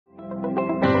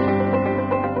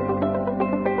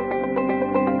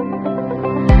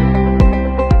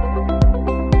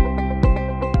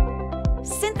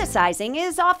Synthesizing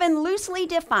is often loosely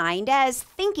defined as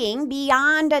thinking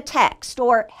beyond a text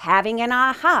or having an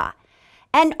aha.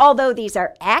 And although these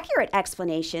are accurate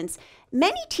explanations,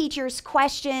 many teachers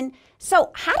question,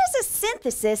 so how does a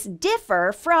synthesis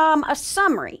differ from a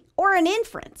summary or an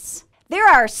inference? There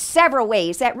are several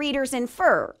ways that readers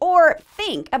infer or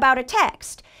think about a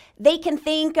text. They can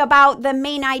think about the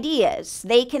main ideas.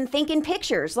 They can think in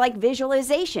pictures like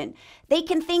visualization. They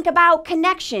can think about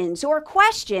connections or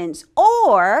questions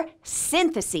or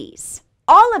syntheses.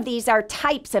 All of these are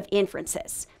types of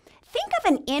inferences. Think of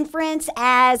an inference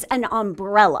as an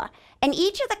umbrella, and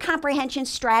each of the comprehension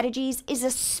strategies is a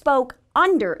spoke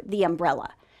under the umbrella.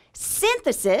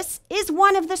 Synthesis is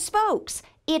one of the spokes.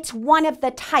 It's one of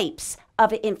the types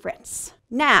of inference.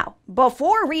 Now,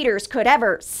 before readers could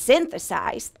ever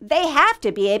synthesize, they have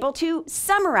to be able to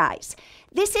summarize.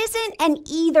 This isn't an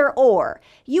either or.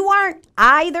 You aren't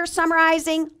either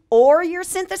summarizing or you're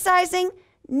synthesizing.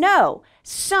 No,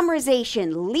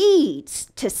 summarization leads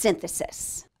to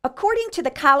synthesis. According to the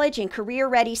college and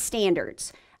career-ready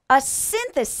standards, a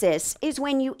synthesis is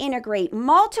when you integrate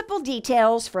multiple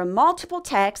details from multiple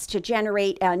texts to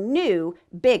generate a new,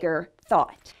 bigger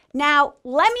thought. Now,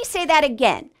 let me say that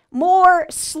again, more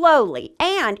slowly,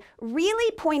 and really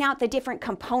point out the different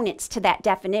components to that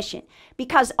definition,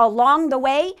 because along the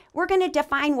way, we're going to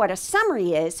define what a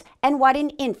summary is and what an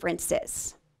inference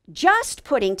is. Just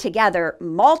putting together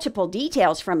multiple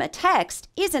details from a text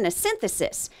isn't a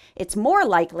synthesis. It's more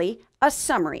likely a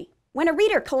summary. When a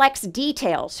reader collects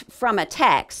details from a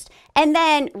text and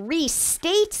then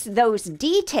restates those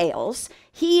details,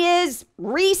 he is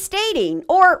restating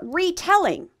or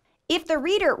retelling. If the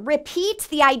reader repeats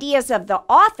the ideas of the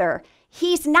author,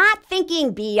 he's not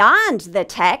thinking beyond the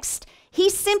text,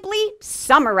 he's simply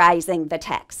summarizing the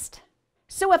text.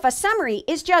 So if a summary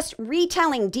is just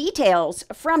retelling details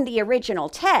from the original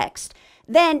text,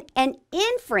 then an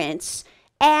inference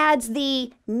adds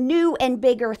the new and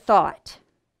bigger thought.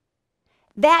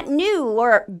 That new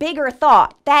or bigger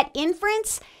thought, that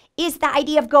inference, is the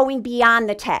idea of going beyond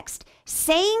the text,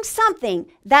 saying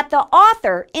something that the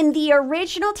author in the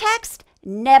original text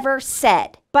never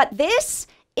said. But this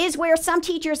is where some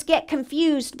teachers get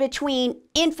confused between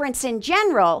inference in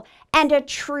general and a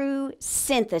true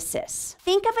synthesis.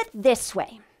 Think of it this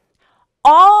way.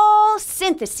 All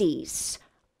syntheses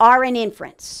are an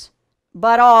inference,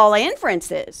 but all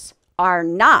inferences are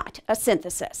not a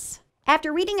synthesis.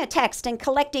 After reading a text and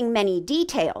collecting many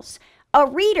details, a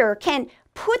reader can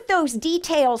put those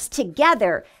details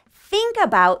together, think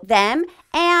about them,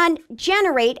 and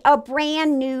generate a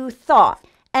brand new thought.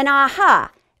 An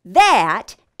aha,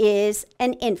 that is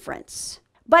an inference.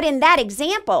 But in that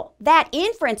example, that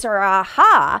inference or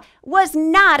aha was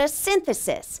not a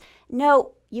synthesis.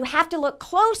 No, you have to look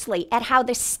closely at how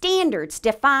the standards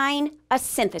define a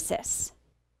synthesis.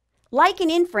 Like an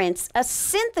inference, a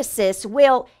synthesis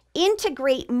will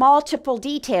integrate multiple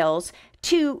details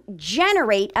to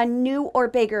generate a new or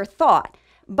bigger thought.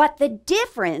 But the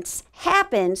difference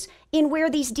happens in where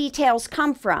these details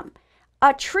come from.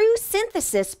 A true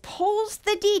synthesis pulls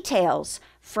the details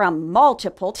from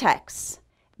multiple texts.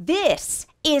 This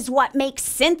is what makes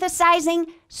synthesizing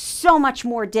so much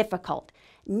more difficult.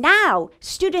 Now,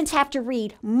 students have to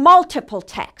read multiple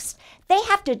texts. They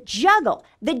have to juggle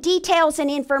the details and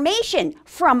information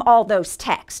from all those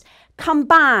texts,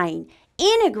 combine,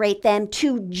 integrate them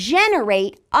to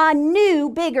generate a new,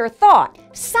 bigger thought,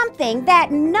 something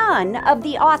that none of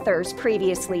the authors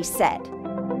previously said.